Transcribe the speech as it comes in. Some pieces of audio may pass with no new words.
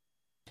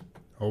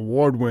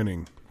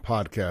award-winning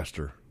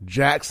podcaster,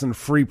 Jackson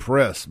Free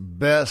Press,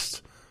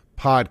 best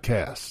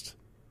podcast.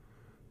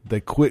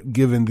 They quit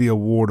giving the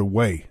award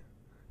away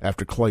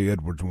after Clay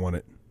Edwards won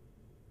it.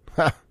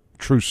 Ha,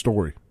 true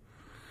story.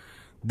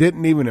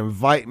 Didn't even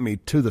invite me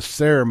to the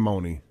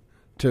ceremony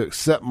to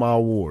accept my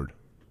award.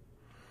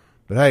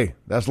 But hey,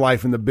 that's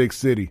life in the big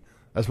city.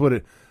 That's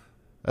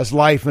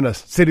life in a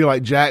city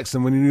like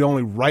Jackson when you're the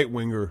only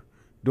right-winger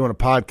doing a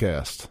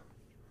podcast.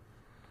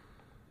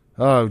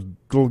 Oh,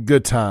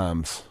 good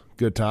times.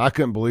 Good time. I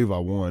couldn't believe I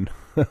won.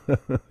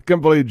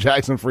 Couldn't believe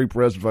Jackson Free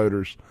Press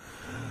voters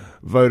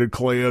voted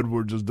Clay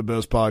Edwards as the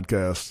best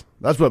podcast.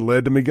 That's what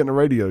led to me getting a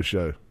radio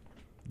show.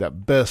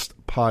 That best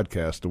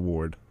podcast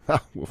award.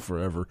 Well,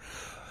 forever.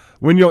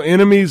 When your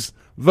enemies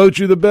vote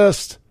you the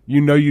best,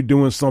 you know you're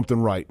doing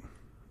something right.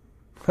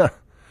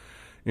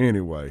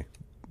 Anyway,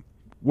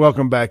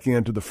 welcome back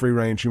into the Free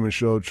Range Human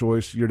Show of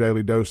Choice, your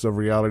daily dose of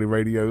reality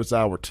radio. It's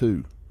hour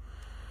 2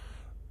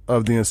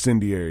 of the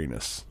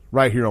incendiariness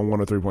right here on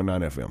 103.9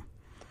 FM.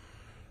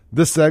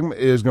 This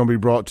segment is going to be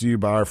brought to you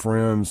by our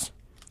friends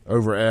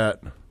over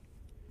at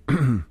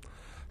how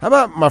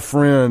about my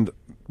friend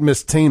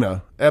Miss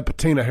Tina at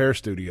Patina Hair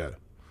Studio.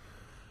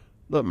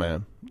 Look,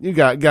 man, you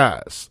got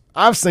guys.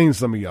 I've seen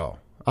some of y'all.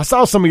 I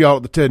saw some of y'all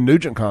at the Ted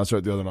Nugent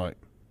concert the other night.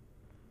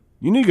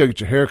 You need to go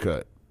get your hair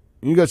cut.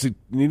 You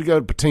need to go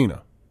to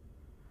Patina.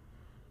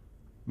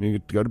 You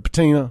need to go to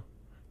Patina,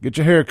 get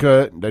your hair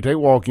cut. They take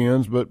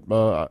walk-ins, but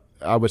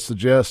I would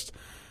suggest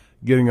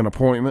getting an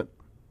appointment.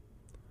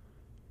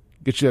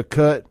 Get you a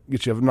cut,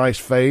 get you a nice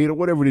fade, or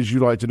whatever it is you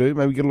like to do.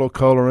 Maybe get a little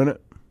color in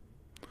it.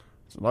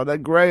 It's a lot of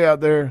that gray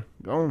out there.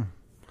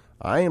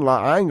 I ain't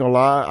gonna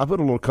lie. I put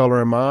a little color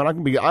in mine.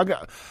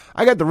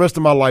 I got the rest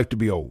of my life to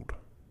be old.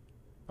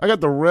 I got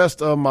the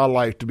rest of my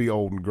life to be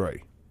old and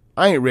gray.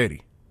 I ain't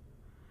ready.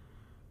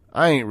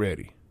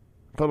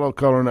 Put a little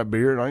color in that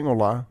beard. I ain't gonna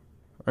lie.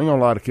 I ain't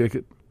gonna lie to kick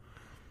it.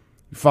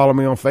 You follow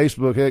me on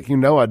Facebook, heck, you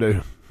know I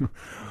do.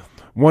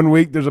 One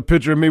week there's a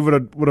picture of me with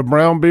a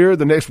brown beard.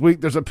 The next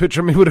week there's a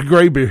picture of me with a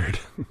gray beard.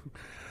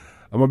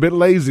 I'm a bit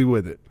lazy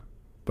with it.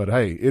 But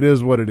hey, it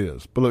is what it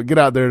is. But look, get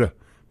out there to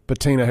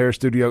Patina Hair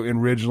Studio in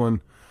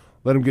Ridgeland.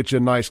 Let them get you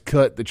a nice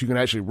cut that you can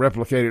actually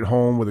replicate at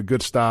home with a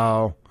good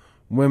style.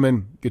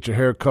 Women, get your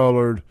hair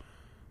colored.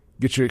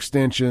 Get your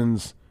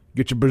extensions.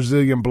 Get your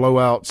Brazilian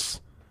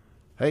blowouts.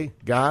 Hey,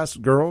 guys,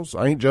 girls,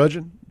 I ain't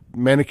judging.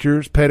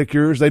 Manicures,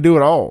 pedicures, they do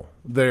it all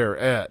there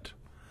at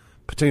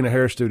Patina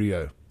Hair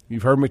Studio.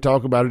 You've heard me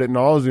talk about it at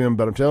nauseum,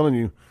 but I'm telling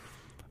you,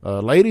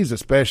 ladies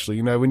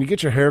especially, when you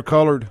get your hair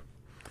colored,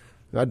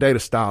 I date a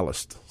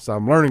stylist, so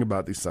I'm learning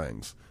about these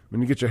things.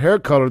 When you get your hair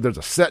colored, there's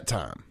a set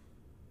time,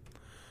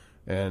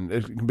 and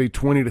it can be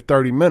 20 to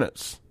 30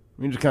 minutes.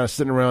 You're just kind of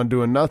sitting around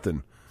doing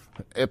nothing.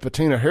 At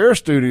Patina Hair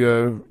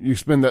Studio, you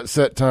spend that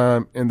set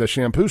time in the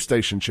shampoo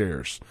station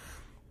chairs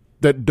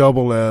that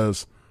double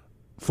as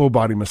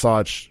full-body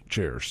massage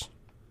chairs.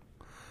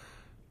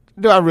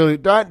 I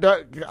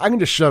can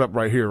just shut up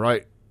right here,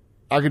 right?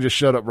 I can just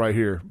shut up right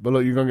here. But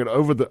look, you're going to get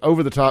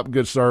over-the-top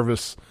good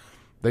service.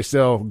 They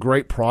sell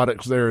great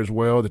products there as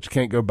well that you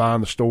can't go buy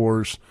in the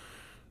stores.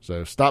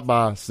 So stop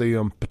by, see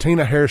them.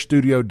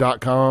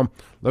 PatinaHairStudio.com,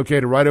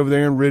 located right over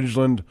there in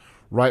Ridgeland,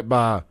 right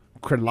by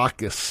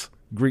Krelakis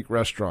Greek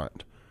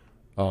restaurant.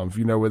 If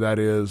you know where that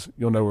is,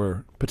 you'll know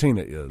where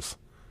Patina is.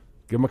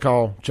 Give them a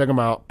call. Check them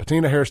out.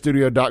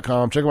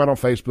 PatinaHairStudio.com. Check them out on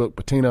Facebook,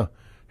 Patina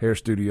Hair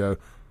Studio.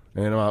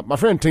 And my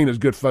friend Tina's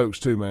good folks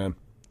too, man.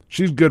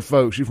 She's good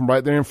folks. She's from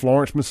right there in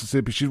Florence,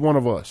 Mississippi. She's one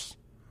of us.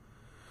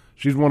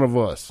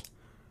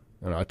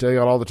 And I tell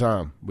y'all all the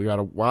time, we got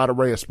a wide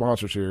array of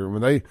sponsors here.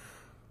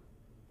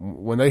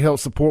 When they help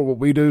support what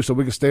we do so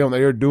we can stay on the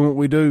air doing what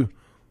we do,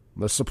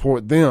 let's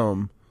support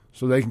them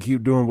so they can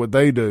keep doing what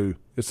they do.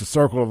 It's a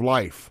circle of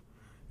life.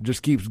 It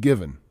just keeps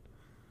giving.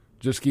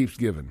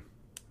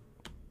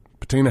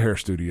 Patina Hair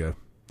Studio.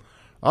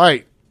 All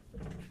right.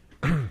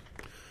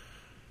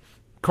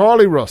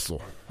 Carlee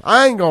Russell.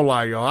 I ain't going to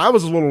lie, y'all. I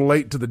was a little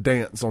late to the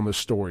dance on this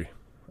story.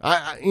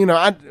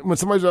 When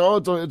somebody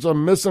says, it's a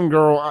missing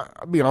girl,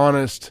 I'll be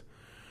honest.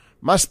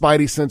 My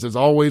spidey senses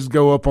always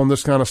go up on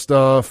this kind of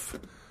stuff.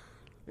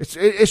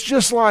 It's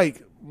just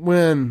like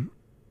when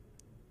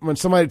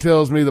somebody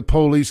tells me the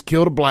police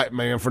killed a black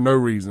man for no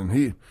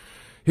reason.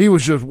 He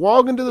was just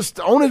walking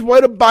on his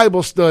way to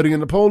Bible study,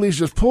 and the police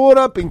just pulled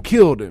up and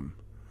killed him.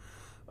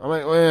 I'm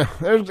like, well,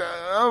 I'm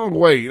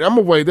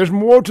gonna wait. There's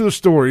more to the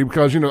story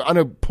because, I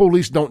know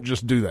police don't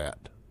just do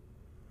that.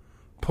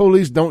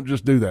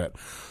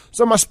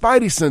 So my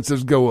spidey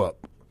senses go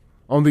up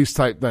on these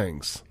type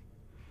things.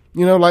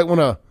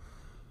 Like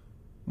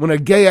when a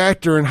gay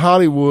actor in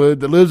Hollywood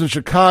that lives in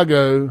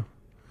Chicago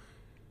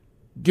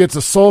gets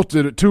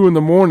assaulted at 2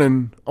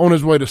 a.m. on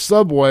his way to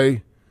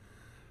Subway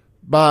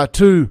by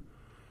 2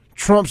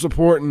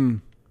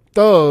 Trump-supporting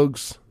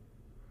thugs,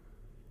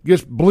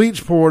 gets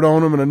bleach poured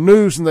on him and a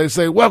noose, and they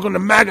say, "Welcome to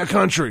MAGA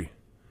country."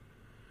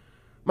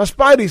 My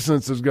spidey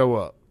senses go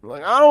up.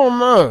 Like, I don't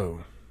know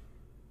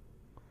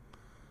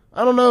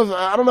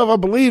if I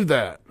believe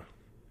that.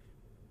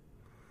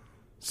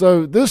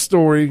 So this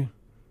story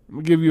Let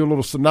me give you a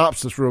little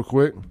synopsis real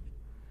quick.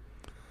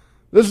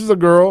 This is a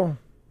girl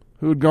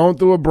who had gone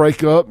through a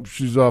breakup.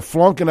 She's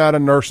flunking out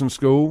of nursing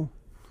school.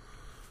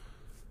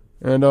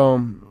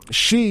 And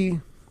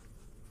she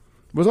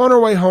was on her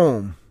way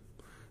home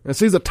and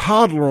sees a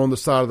toddler on the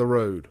side of the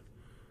road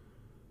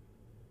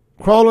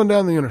crawling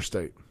down the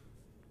interstate.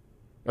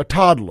 A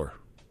toddler.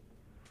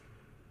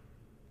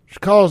 She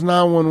calls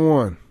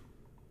 911.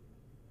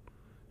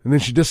 And then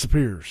she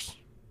disappears.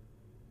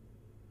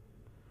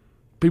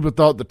 People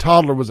thought the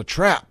toddler was a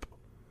trap.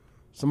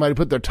 Somebody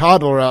put their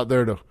toddler out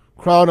there to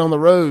crawl down the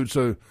road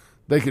so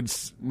they could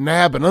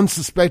nab an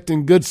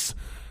unsuspecting good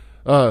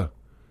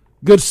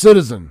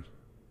citizen,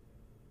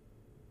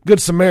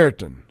 good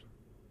Samaritan.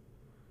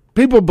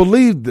 People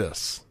believed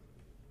this.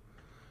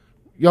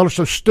 Y'all are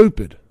so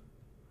stupid.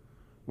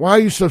 Why are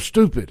you so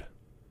stupid?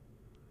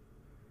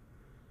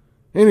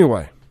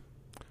 Anyway,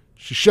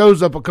 she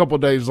shows up a couple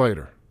days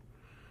later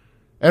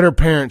at her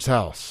parents'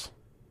 house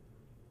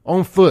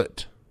on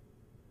foot.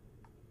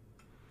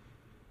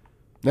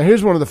 Now,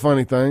 here's one of the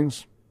funny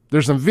things.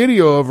 There's some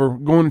video of her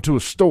going into a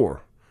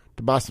store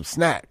to buy some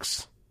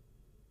snacks.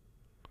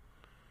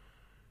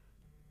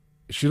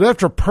 She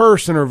left her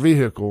purse in her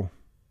vehicle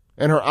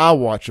and her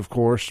iWatch, of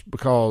course,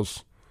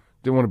 because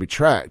didn't want to be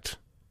tracked.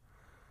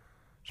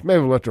 She may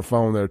have left her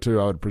phone there too,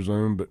 I would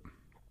presume. But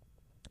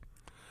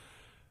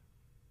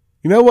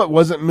you know what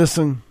wasn't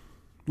missing?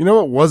 You know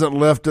what wasn't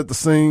left at the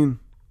scene?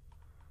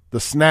 The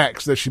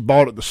snacks that she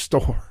bought at the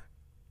store.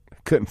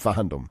 Couldn't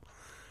find them.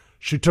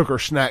 She took her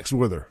snacks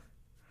with her.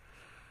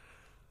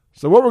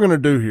 So what we're going to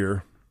do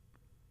here,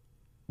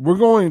 we're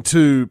going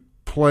to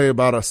play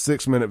about a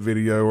 6-minute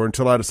video or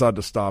until I decide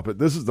to stop it.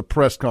 This is the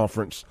press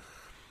conference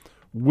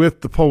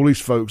with the police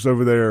folks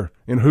over there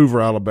in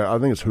Hoover, Alabama. I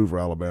think it's Hoover,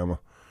 Alabama.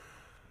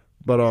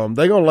 But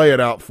they're going to lay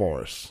it out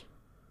for us.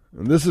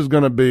 And this is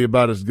going to be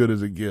about as good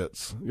as it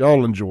gets.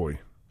 Y'all enjoy.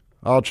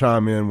 I'll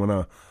chime in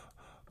when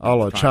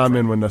chime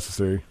in when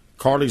necessary.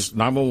 Carlee's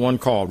 911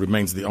 call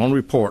remains the only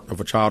report of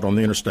a child on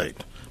the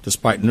interstate,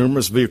 despite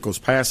numerous vehicles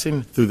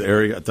passing through the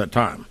area at that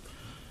time.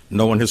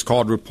 No one has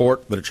called to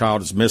report that a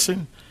child is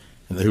missing,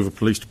 and the Hoover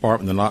Police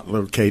Department did not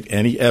locate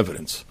any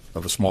evidence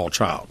of a small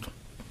child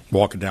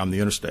walking down the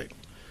interstate.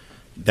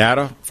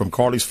 Data from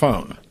Carlee's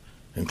phone,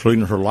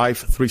 including her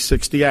Life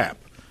 360 app,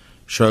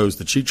 shows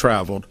that she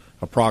traveled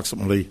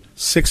approximately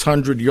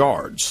 600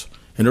 yards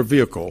in her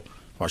vehicle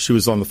while she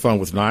was on the phone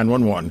with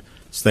 911,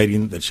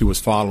 stating that she was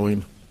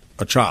following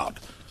a child.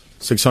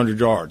 600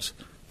 yards.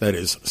 That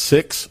is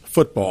 6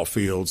 football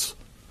fields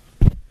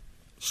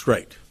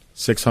straight.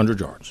 600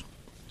 yards.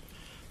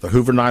 The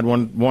Hoover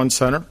 911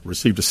 Center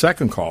received a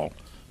second call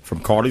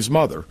from Carlee's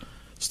mother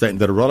stating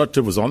that a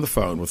relative was on the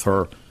phone with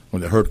her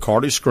when they heard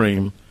Carlee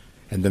scream,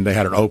 and then they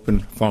had an open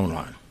phone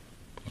line.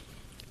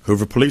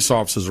 Hoover police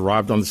officers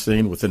arrived on the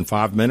scene within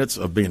 5 minutes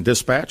of being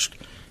dispatched,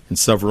 and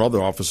several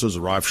other officers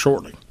arrived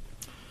shortly.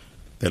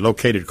 They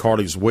located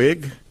Carlee's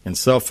wig and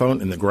cell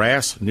phone in the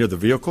grass near the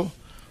vehicle.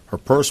 Her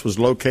purse was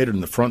located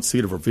in the front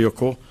seat of her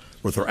vehicle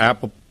with her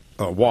Apple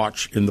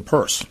Watch in the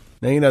purse.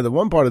 Now, you know, the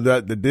one part of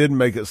that did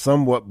make it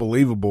somewhat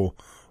believable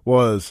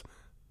was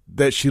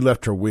that she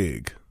left her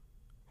wig.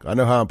 I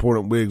know how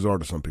important wigs are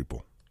to some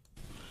people.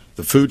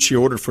 The food she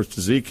ordered for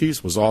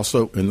Tzatziki's was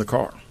also in the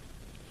car.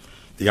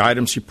 The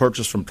items she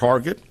purchased from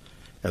Target,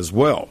 as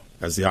well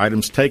as the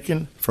items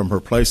taken from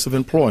her place of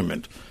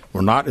employment,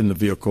 were not in the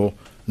vehicle,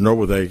 nor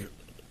were they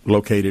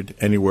located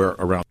anywhere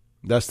around.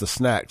 That's the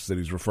snacks that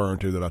he's referring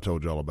to that I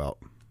told y'all about.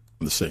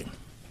 The scene.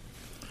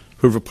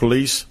 Hoover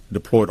police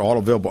deployed all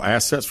available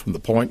assets from the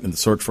point in the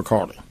search for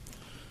Carlee.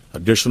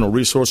 Additional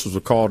resources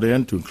were called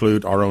in to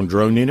include our own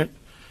drone unit,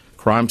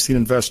 crime scene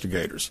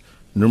investigators.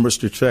 Numerous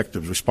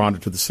detectives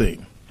responded to the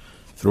scene.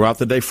 Throughout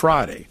the day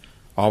Friday,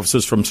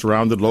 officers from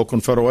surrounding local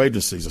and federal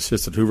agencies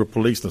assisted Hoover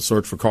police in the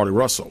search for Carlee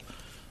Russell.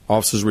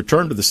 Officers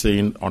returned to the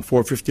scene on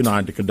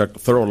 459 to conduct a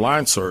thorough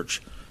line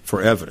search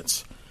for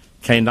evidence.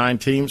 K-9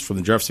 teams from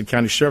the Jefferson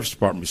County Sheriff's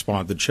Department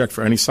responded to check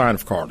for any sign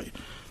of Carlee,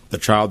 the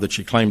child that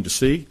she claimed to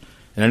see,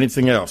 and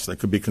anything else that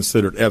could be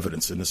considered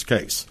evidence in this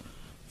case.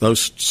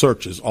 Those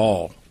searches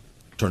all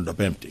turned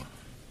up empty.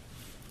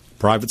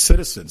 Private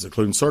citizens,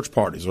 including search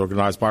parties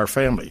organized by her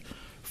family,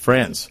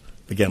 friends,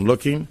 began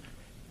looking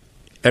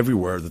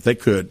everywhere that they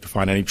could to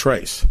find any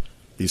trace.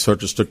 These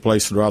searches took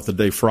place throughout the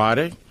day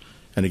Friday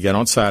and again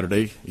on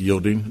Saturday,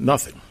 yielding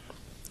nothing.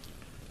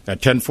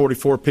 At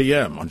 10:44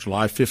 p.m. on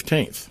July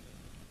 15th,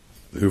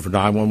 the Hoover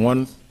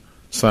 911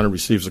 Center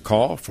receives a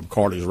call from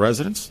Carlee's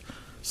residence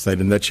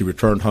stating that she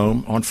returned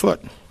home on foot.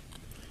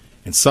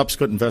 In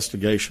subsequent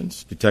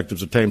investigations,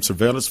 detectives obtained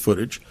surveillance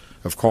footage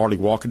of Carlee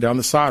walking down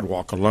the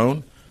sidewalk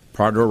alone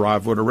prior to her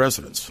arrival at her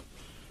residence.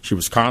 She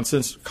was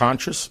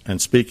conscious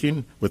and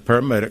speaking with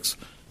paramedics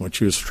when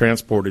she was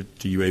transported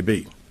to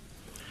UAB.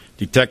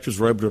 Detectives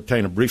were able to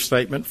obtain a brief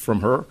statement from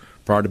her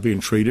prior to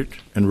being treated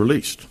and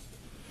released.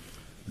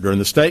 During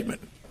the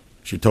statement,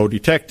 she told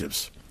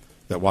detectives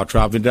that while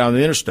traveling down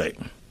the interstate,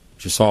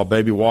 she saw a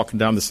baby walking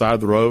down the side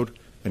of the road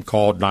and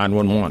called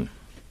 911.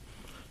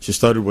 She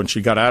stated when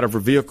she got out of her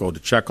vehicle to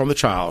check on the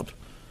child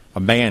a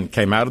man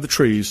came out of the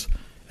trees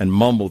and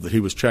mumbled that he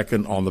was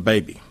checking on the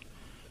baby.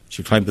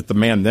 She claimed that the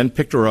man then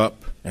picked her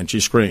up and she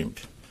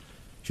screamed.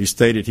 She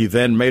stated he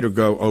then made her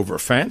go over a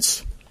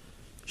fence.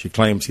 She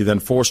claims he then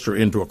forced her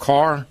into a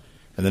car,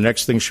 and the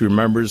next thing she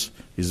remembers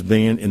is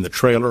being in the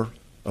trailer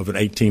of an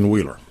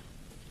 18-wheeler.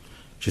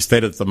 She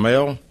stated that the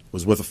male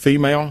was with a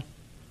female.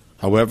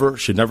 However,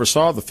 she never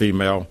saw the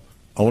female,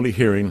 only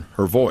hearing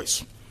her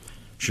voice.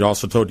 She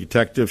also told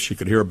detectives she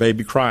could hear a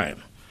baby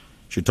crying.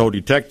 She told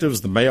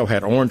detectives the male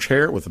had orange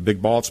hair with a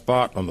big bald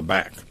spot on the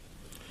back.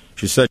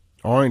 She said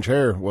orange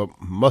hair, well,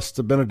 must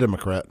have been a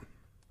Democrat.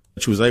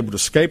 She was able to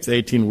escape the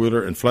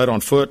 18-wheeler and fled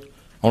on foot,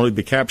 only to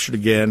be captured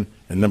again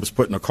and then was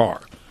put in a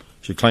car.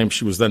 She claimed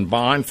she was then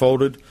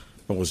blindfolded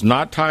but was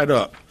not tied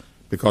up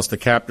because the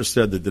captor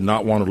said they did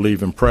not want to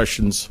leave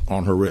impressions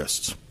on her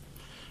wrists.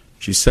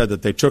 She said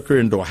that they took her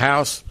into a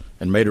house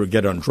and made her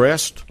get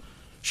undressed.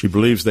 She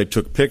believes they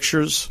took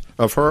pictures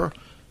of her,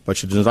 but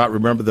she does not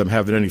remember them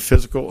having any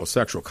physical or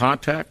sexual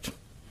contact.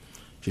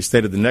 She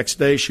stated the next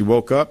day she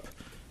woke up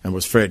and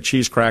was fed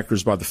cheese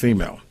crackers by the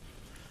female.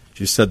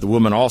 She said the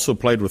woman also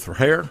played with her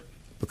hair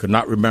but could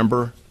not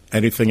remember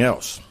anything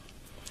else.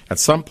 At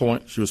some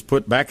point, she was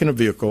put back in a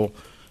vehicle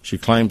she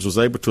claims was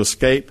able to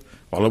escape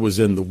while it was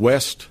in the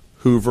West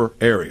Hoover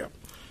area.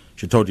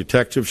 She told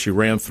detectives she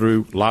ran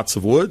through lots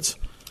of woods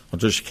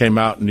until she came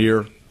out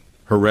near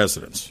her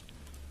residence.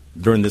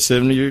 During this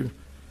interview,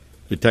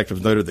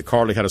 detectives noted that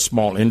Carlee had a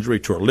small injury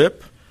to her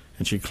lip,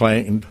 and she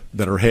claimed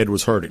that her head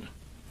was hurting.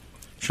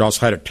 She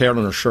also had a tear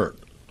in her shirt.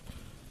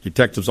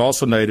 Detectives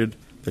also noted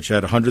that she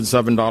had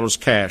 $107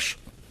 cash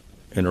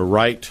in her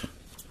right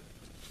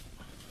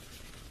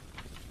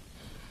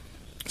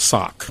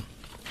sock.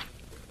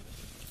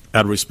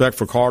 Out of respect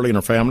for Carlee and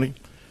her family,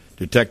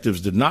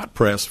 detectives did not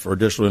press for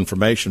additional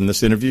information in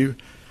this interview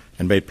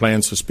and made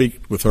plans to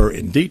speak with her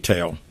in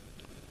detail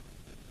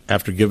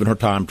after giving her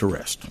time to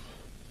rest.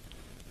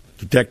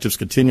 Detectives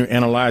continue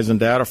analyzing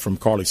data from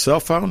Carlee's cell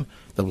phone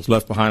that was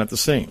left behind at the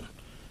scene.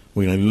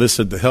 We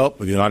enlisted the help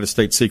of the United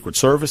States Secret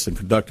Service in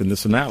conducting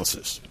this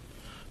analysis.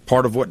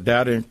 Part of what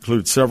data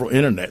included several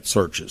internet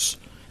searches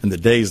in the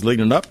days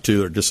leading up to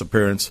their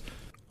disappearance.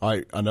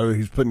 I know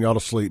he's putting y'all to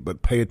sleep,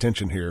 but pay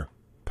attention here.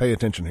 Pay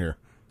attention here.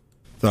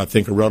 That I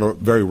think are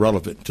very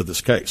relevant to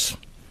this case.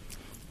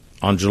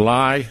 On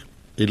July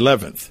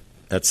 11th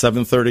at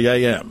 7:30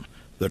 a.m.,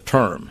 the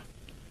term,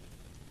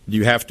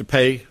 "You have to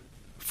pay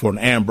for an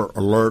Amber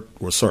Alert,"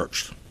 was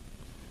searched.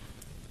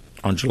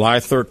 On July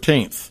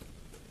 13th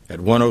at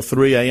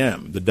 1:03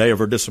 a.m., the day of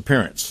her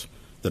disappearance,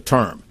 the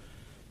term,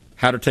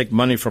 "How to take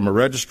money from a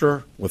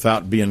register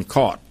without being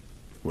caught,"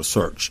 was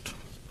searched.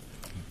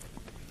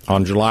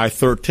 On July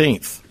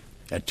 13th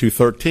at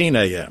 2:13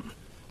 a.m.,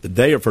 the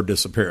day of her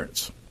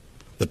disappearance,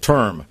 the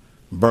term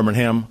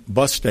Birmingham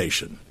bus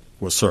station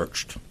was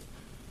searched.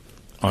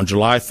 On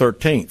July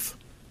 13th,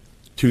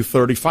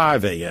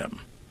 2:35 a.m.,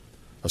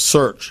 a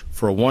search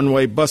for a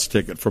one-way bus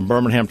ticket from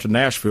Birmingham to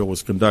Nashville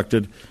was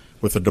conducted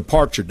with a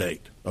departure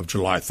date of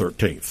July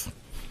 13th.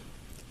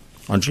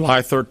 On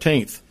July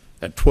 13th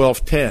at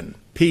 12:10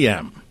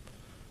 p.m.,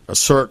 a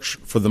search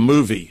for the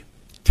movie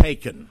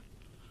Taken,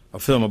 a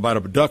film about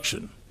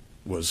abduction,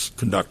 was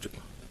conducted.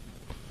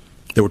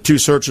 There were two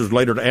searches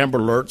related to Amber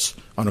Alerts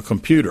on a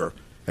computer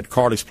at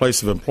Carlee's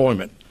place of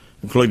employment,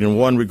 including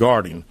one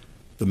regarding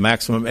the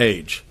maximum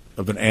age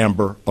of an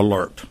Amber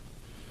Alert.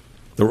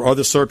 There were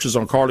other searches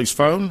on Carlee's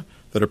phone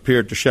that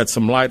appeared to shed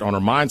some light on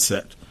her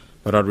mindset,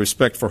 but out of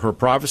respect for her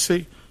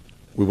privacy,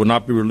 we will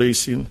not be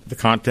releasing the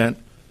content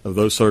of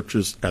those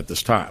searches at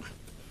this time.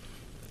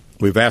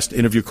 We've asked to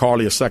interview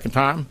Carlee a second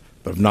time,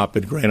 but have not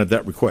been granted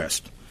that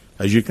request.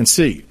 As you can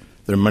see,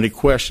 there are many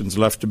questions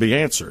left to be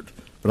answered,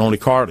 but only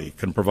Carlee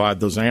can provide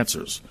those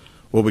answers.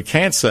 What we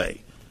can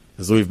say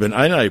is that we've been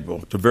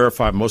unable to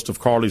verify most of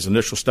Carlee's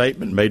initial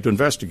statement made to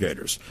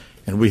investigators,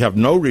 and we have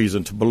no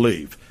reason to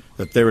believe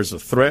that there is a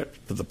threat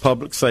to the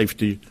public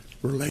safety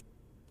related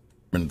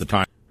to the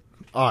time.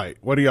 All right,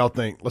 what do y'all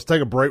think? Let's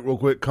take a break real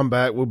quick, come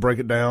back, we'll break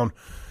it down.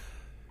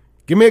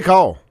 Give me a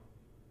call,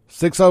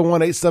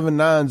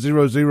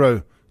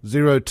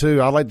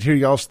 601-879-0002. I'd like to hear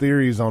y'all's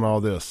theories on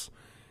all this.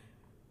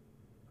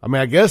 I mean,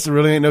 I guess there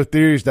really ain't no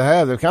theories to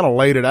have. They've kind of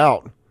laid it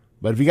out.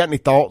 But if you got any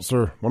thoughts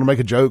or want to make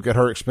a joke at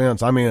her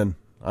expense, I'm in.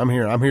 I'm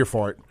here. I'm here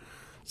for it.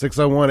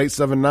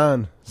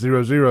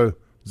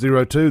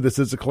 601-879-0002. This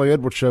is the Clay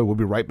Edwards Show. We'll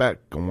be right back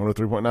on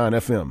 103.9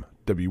 FM,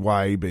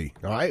 WYAB.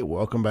 All right,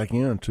 welcome back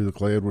in to the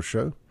Clay Edwards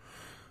Show.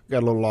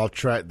 Got a little off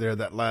track there,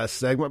 that last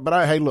segment.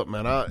 But, hey, look,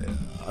 man, I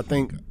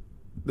think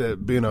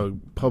that being a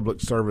public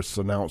service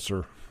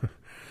announcer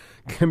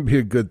can be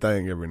a good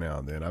thing every now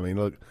and then. I mean,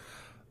 look,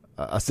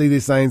 I see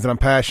these things that I'm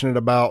passionate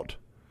about,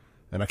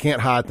 and I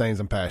can't hide things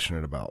I'm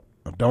passionate about.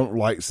 I don't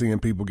like seeing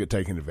people get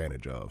taken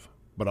advantage of.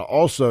 But I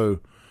also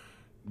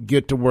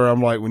get to where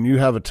I'm like, when you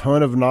have a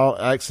ton of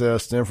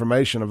access to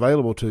information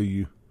available to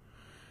you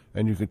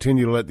and you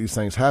continue to let these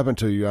things happen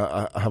to you,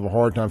 I have a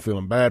hard time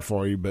feeling bad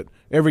for you. But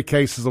every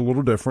case is a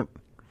little different.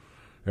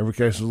 Every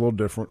case is a little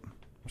different.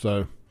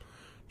 So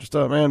Just,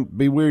 man,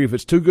 be wary. If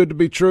it's too good to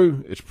be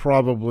true, it's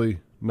probably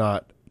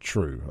not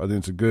true. I think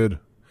it's a good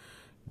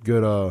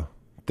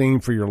theme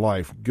for your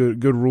life.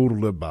 Good rule to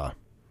live by.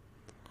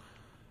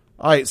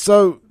 All right,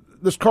 so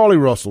this Carlee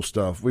Russell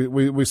stuff,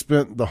 we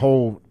spent the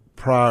whole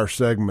prior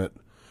segment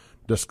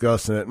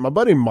discussing it. My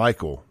buddy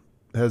Michael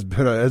has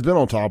been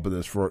on top of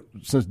this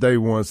since day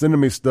one, sending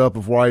me stuff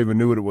before I even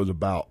knew what it was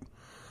about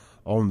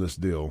on this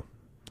deal.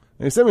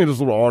 And he sent me this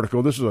little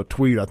article. This is a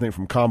tweet, I think,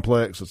 from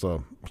Complex. It's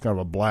kind of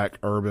a black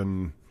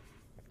urban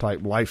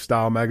type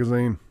lifestyle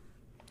magazine.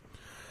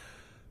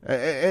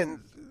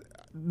 And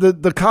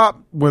the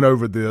cop went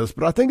over this,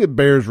 but I think it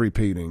bears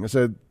repeating. It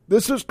said,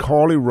 this is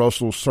Carlee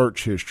Russell's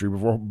search history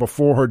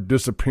before her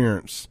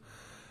disappearance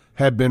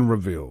had been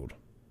revealed.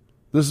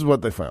 This is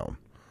what they found.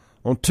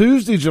 On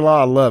Tuesday,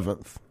 July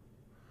 11th,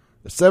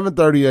 at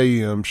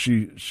 7:30 a.m.,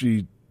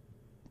 she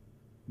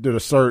did a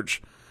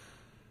search.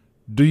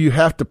 Do you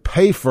have to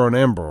pay for an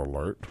Amber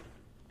Alert?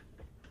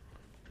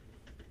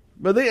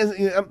 But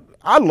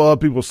I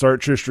love people's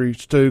search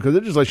histories, too, because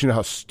it just lets you know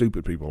how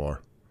stupid people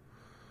are.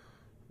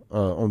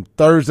 On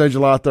Thursday,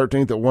 July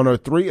 13th at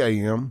 1:03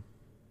 a.m.,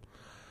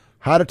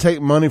 how to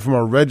take money from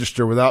a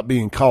register without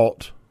being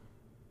caught.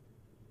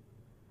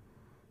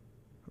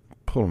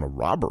 Pulling a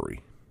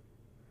robbery.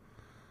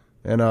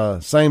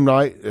 And same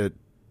morning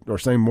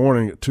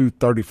at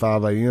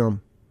 2:35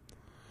 a.m.,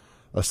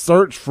 a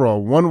search for a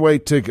one-way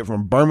ticket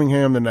from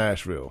Birmingham to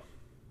Nashville.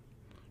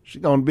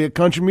 She's going to be a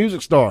country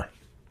music star.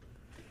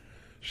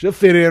 She'll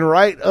fit in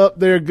right up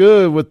there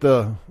good with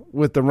the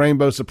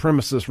rainbow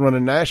supremacists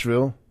running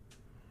Nashville.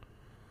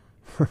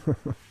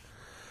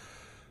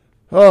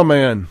 Oh,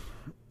 man.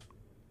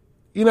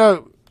 You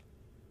know,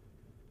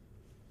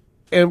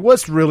 and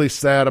what's really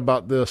sad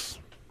about this,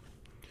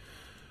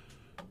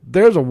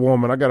 there's a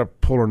woman, I got to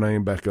pull her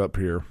name back up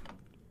here,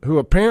 who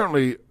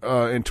apparently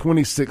in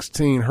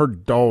 2016, her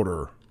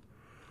daughter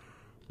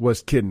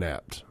was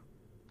kidnapped.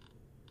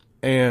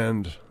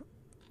 And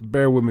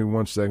bear with me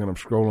one second, I'm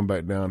scrolling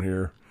back down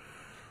here.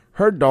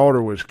 Her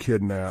daughter was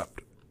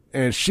kidnapped,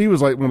 and she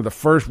was like one of the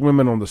first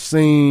women on the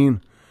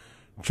scene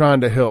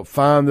trying to help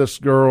find this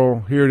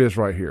girl. Here it is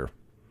right here.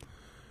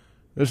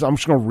 I'm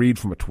just going to read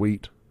from a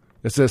tweet.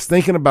 It says,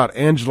 thinking about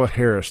Angela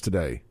Harris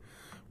today.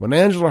 When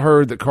Angela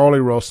heard that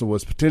Carlee Russell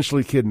was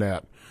potentially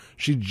kidnapped,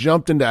 she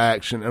jumped into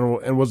action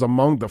and was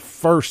among the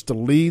first to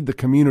lead the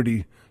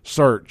community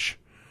search.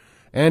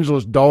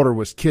 Angela's daughter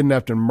was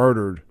kidnapped and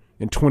murdered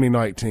in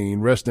 2019.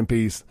 Rest in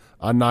peace,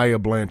 Anaya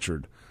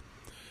Blanchard.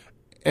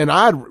 And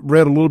I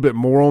read a little bit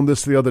more on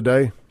this the other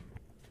day.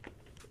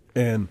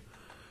 And,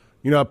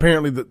 you know,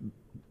 apparently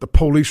the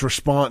police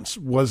response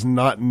was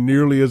not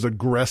nearly as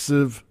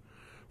aggressive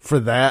for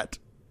that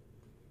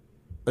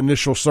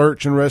initial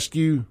search and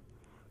rescue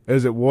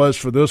as it was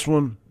for this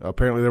one.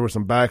 Apparently there was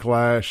some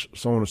backlash,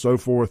 so on and so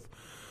forth.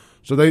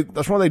 So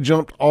that's why they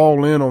jumped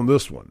all in on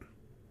this one.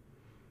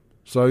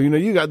 So, you know,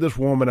 you got this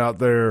woman out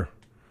there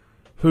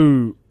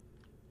who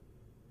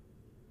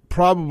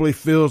probably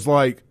feels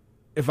like,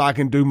 if I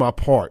can do my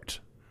part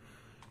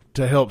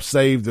to help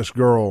save this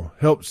girl,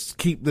 helps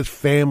keep this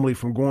family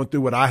from going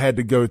through what I had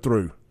to go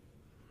through.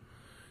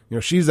 You know,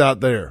 she's out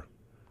there.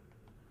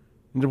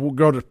 And the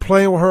girl just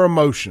playing with her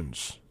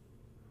emotions.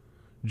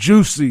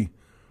 JUSSIE,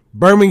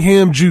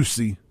 Birmingham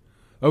JUSSIE,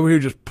 over here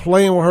just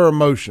playing with her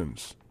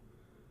emotions.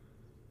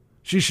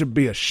 She should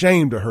be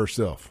ashamed of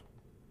herself.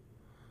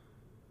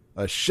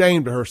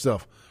 Ashamed of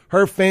herself.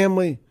 Her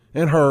family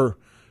and her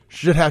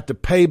should have to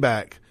pay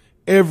back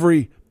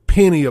every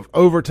penny of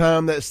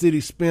overtime that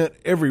city spent,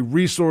 every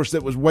resource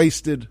that was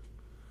wasted,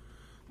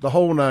 the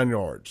whole 9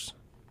 yards.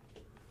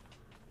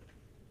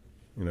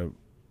 You know,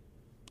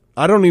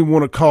 I don't even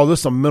want to call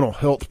this a mental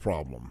health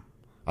problem.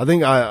 I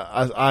think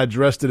I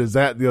addressed it as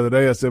that the other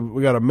day. I said,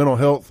 we got a mental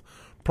health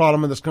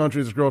problem in this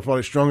country. This girl's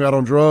probably strung out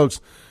on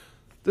drugs.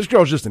 This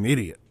girl's just an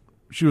idiot.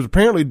 She was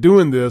apparently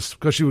doing this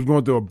because she was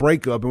going through a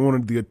breakup and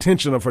wanted the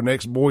attention of her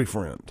next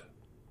boyfriend.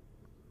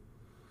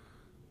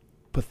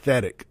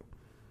 Pathetic.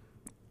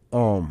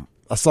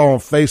 I saw on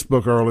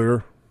Facebook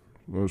earlier,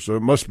 so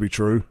it must be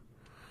true,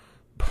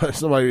 but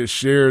somebody had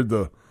shared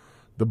the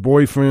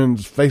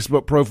boyfriend's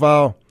Facebook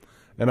profile,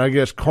 and I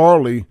guess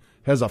Carlee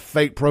has a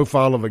fake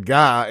profile of a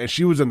guy, and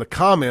she was in the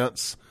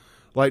comments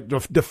like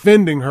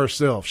defending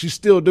herself. She's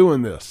still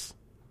doing this.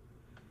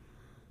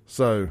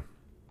 So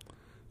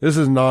this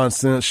is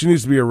nonsense. She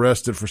needs to be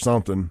arrested for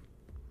something,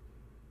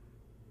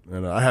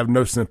 and I have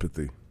no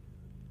sympathy.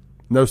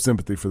 No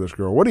sympathy for this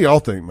girl. What do y'all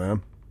think,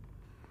 man?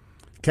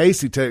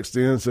 Casey texted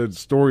in and said the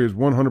story is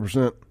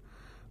 100%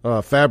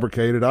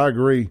 fabricated. I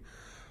agree.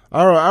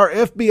 Our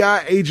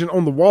FBI agent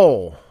on the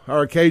wall,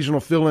 our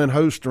occasional fill-in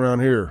host around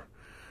here,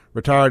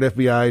 retired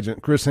FBI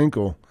agent Chris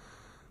Hinkle,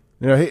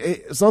 you know,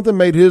 something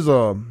made his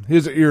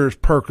ears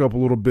perk up a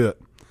little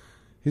bit.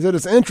 He said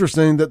it's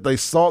interesting that they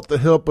sought the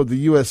help of the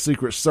U.S.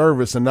 Secret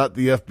Service and not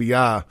the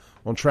FBI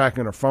on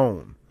tracking her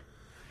phone.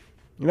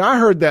 You know, I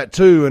heard that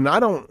too, and I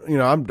don't, you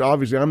know,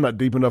 I'm not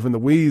deep enough in the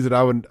weeds that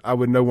I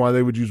would know why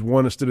they would use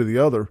one instead of the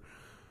other.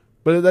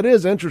 But that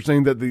is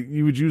interesting that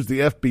you would use the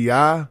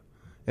FBI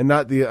and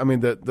not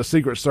the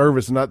Secret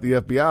Service and not the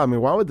FBI. I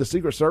mean, why would the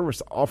Secret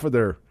Service offer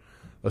their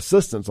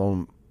assistance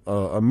on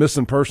a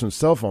missing person's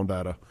cell phone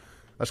data?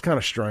 That's kind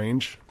of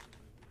strange.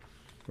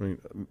 I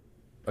mean,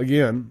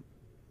 again,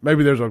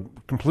 maybe there's a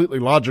completely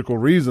logical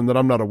reason that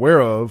I'm not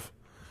aware of,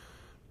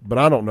 but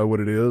I don't know what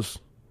it is.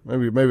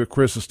 Maybe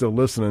Chris is still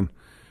listening.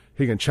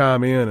 He can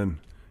chime in and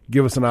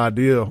give us an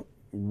idea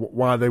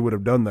why they would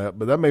have done that.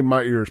 But that made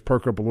my ears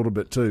perk up a little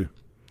bit too.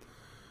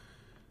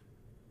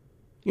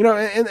 You know,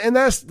 and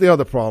that's the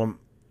other problem.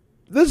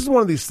 This is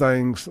one of these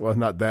things. Well,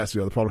 not that's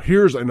the other problem.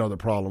 Here's another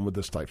problem with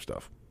this type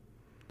stuff.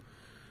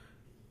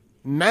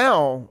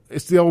 Now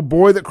it's the old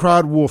boy that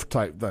cried wolf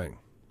type thing.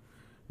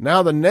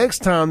 Now the next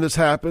time this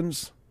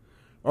happens,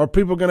 are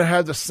people going to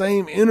have the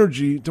same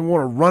energy to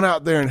want to run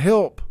out there and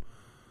help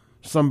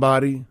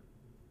somebody?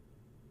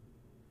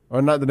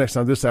 Or not the next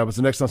time this happens,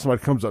 the next time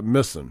somebody comes up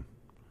missing.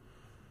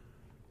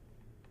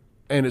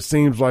 And it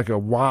seems like a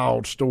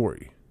wild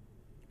story.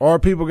 Are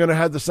people going to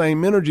have the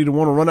same energy to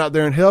want to run out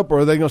there and help, or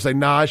are they going to say,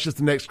 nah, it's just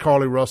the next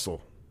Carlee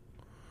Russell?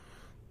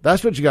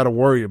 That's what you got to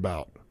worry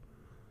about.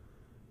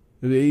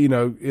 You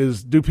know,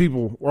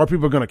 are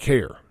people going to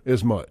care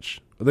as much?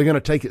 Are they going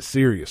to take it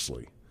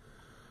seriously?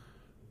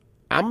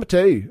 I'm going to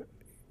tell you,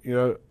 you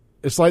know,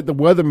 it's like the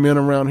weathermen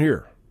around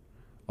here.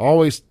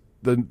 Always,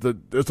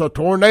 it's a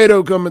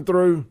tornado coming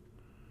through.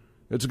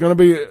 It's an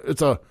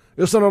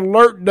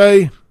alert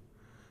day.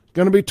 It's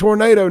going to be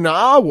tornado. Now,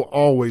 I will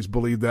always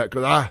believe that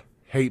because I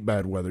hate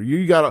bad weather.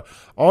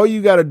 All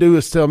you got to do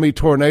is tell me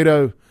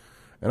tornado,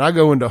 and I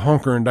go into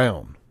hunkering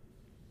down.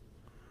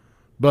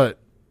 But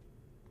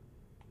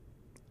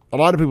a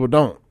lot of people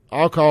don't.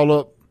 I'll call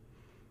up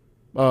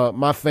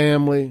my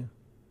family,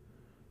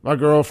 my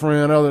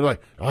girlfriend, they're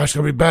like, oh, it's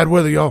going to be bad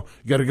weather, y'all.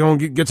 You got to go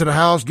and get to the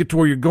house, get to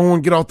where you're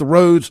going, get off the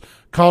roads,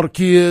 call the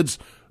kids.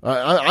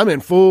 I'm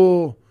in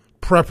full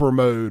prepper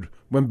mode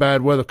when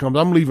bad weather comes.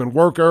 I'm leaving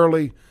work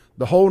early,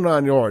 the whole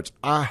 9 yards.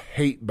 I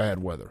hate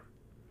bad weather.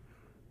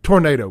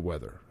 Tornado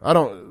weather. I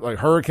don't like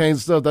hurricanes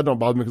and stuff. That don't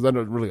bother me because that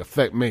doesn't really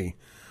affect me.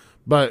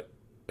 But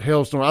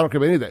hailstorm, I don't care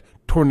about any of that.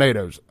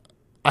 Tornadoes.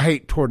 I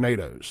hate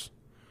tornadoes.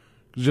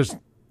 There's just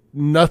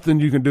nothing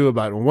you can do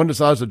about it. When one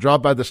decides to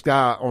drop out of the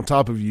sky on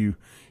top of you,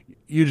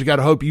 you just got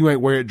to hope you ain't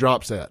where it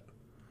drops at.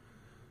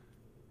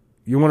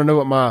 You want to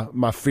know what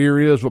my fear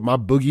is, what my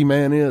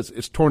boogeyman is?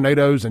 It's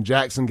tornadoes and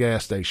Jackson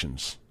gas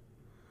stations.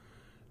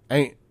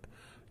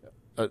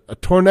 A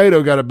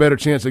tornado got a better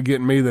chance of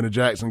getting me than a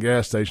Jackson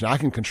gas station. I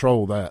can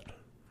control that.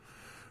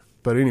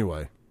 But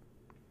anyway,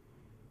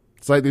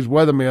 it's like these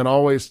weathermen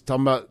always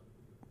talking about,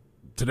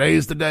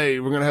 today's the day.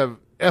 We're going to have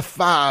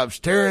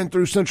F5s tearing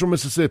through central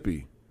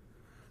Mississippi.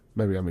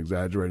 Maybe I'm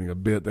exaggerating a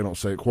bit. They don't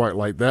say it quite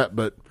like that,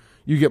 but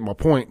you get my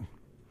point.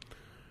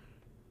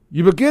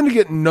 You begin to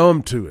get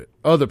numb to it.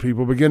 Other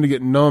people begin to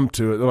get numb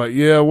to it. They're like,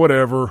 yeah,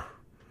 whatever.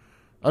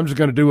 I'm just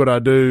going to do what I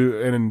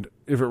do, and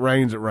if it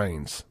rains, it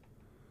rains.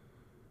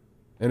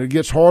 And it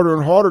gets harder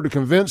and harder to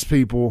convince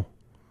people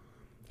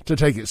to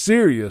take it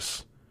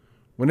serious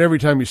when every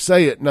time you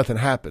say it, nothing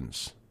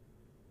happens.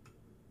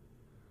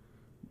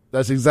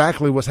 That's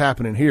exactly what's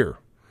happening here.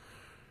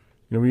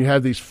 You know, when you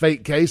have these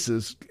fake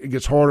cases, it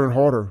gets harder and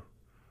harder,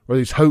 or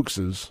these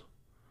hoaxes,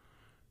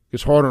 it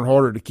gets harder and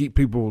harder to keep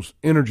people's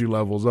energy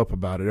levels up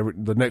about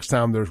it the next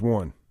time there's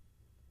one.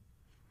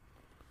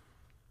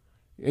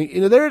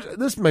 You know,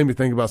 this made me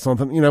think about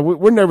something. You know,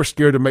 we're never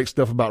scared to make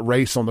stuff about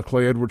race on the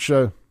Clay Edwards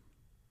Show.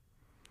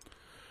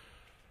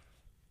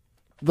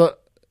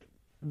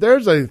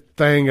 There's a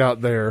thing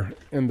out there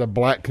in the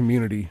black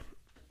community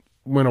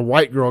when a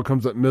white girl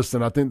comes up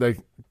missing. I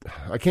can't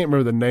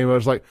remember the name of it.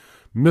 It's like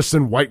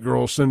missing white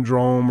girl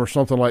syndrome or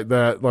something like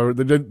that.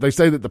 They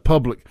say that the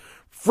public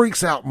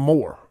freaks out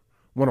more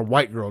when a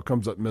white girl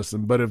comes up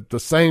missing. But if the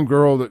same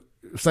girl,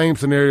 same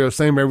scenario,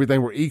 same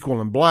everything were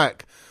equal in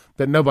black,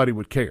 that nobody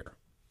would care.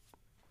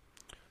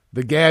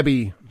 The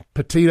Gabby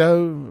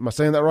Petito, am I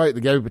saying that right?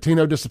 The Gabby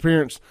Petito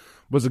disappearance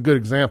was a good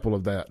example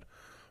of that.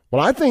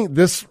 Well, I think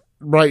this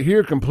right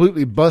here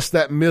completely busts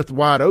that myth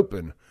wide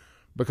open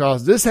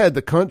because this had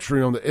the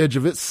country on the edge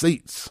of its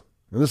seats.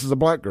 And this is a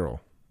black girl.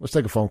 Let's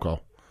take a phone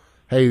call.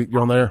 Hey, you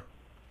on there?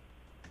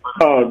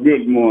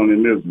 Good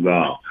morning. This is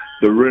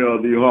the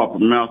real D. Harper,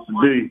 Master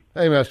D.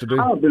 Hey, Master D.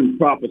 I've been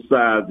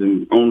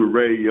prophesizing on the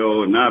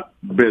radio, and I've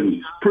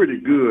been pretty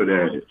good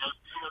at it.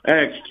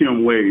 Ask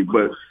Kim Wade,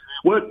 but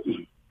what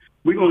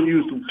we're going to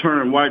use the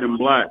term white and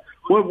black.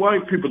 What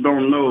white people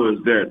don't know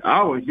is that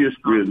our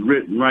history is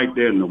written right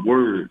there in the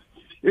Word.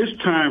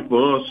 It's time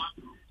for us,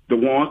 the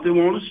ones that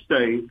want to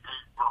stay,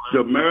 the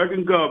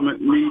American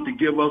government needs to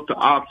give us the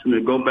option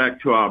to go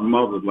back to our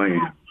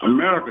motherland.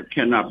 America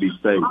cannot be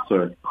saved,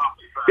 sir.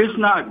 It's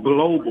not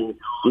global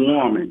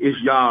warming. It's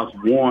y'all's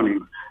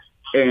warning.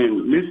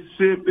 And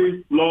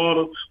Mississippi,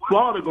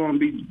 Florida going to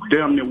be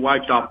damn near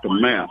wiped off the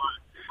map.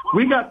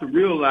 We got to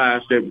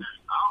realize that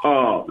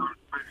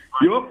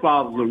your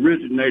fathers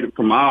originated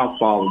from our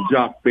father,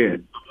 Jock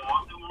Bent.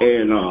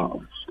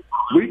 And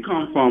we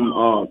come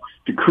from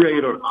the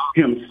Creator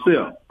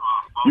himself.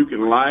 You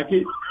can like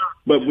it,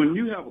 but when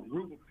you have a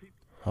group of people...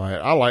 All right,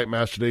 I like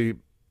Master D,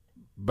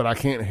 but I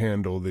can't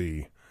handle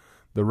the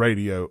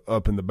radio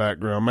up in the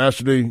background.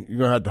 Master D, you're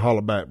going to have to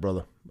holler back,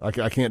 brother.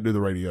 I can't do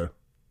the radio.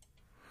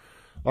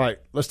 All right,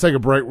 let's take a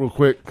break real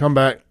quick. Come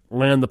back,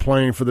 land the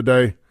plane for the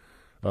day.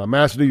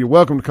 Master D, you're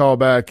welcome to call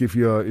back if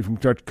you can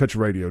cut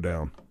your radio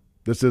down.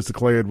 This is the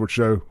Clay Edwards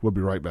Show. We'll be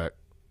right back.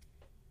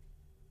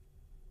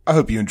 I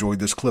hope you enjoyed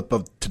this clip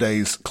of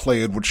today's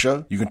Clay Edwards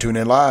Show. You can tune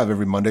in live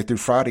every Monday through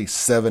Friday,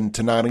 7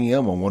 to 9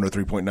 a.m. on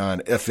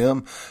 103.9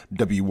 FM,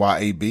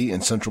 WYAB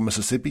in Central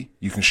Mississippi.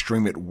 You can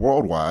stream it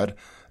worldwide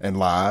and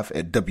live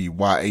at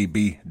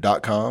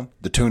WYAB.com,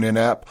 the TuneIn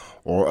app,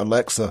 or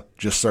Alexa.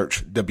 Just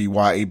search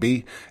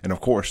WYAB. And,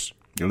 of course,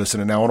 you're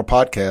listening now on a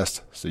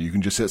podcast, so you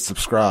can just hit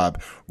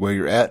subscribe where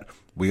you're at.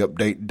 We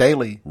update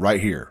daily right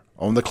here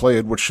on the Clay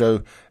Edwards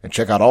Show, and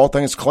check out all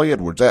things Clay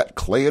Edwards at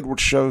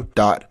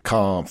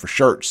ClayEdwardsShow.com for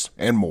shirts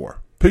and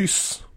more. Peace.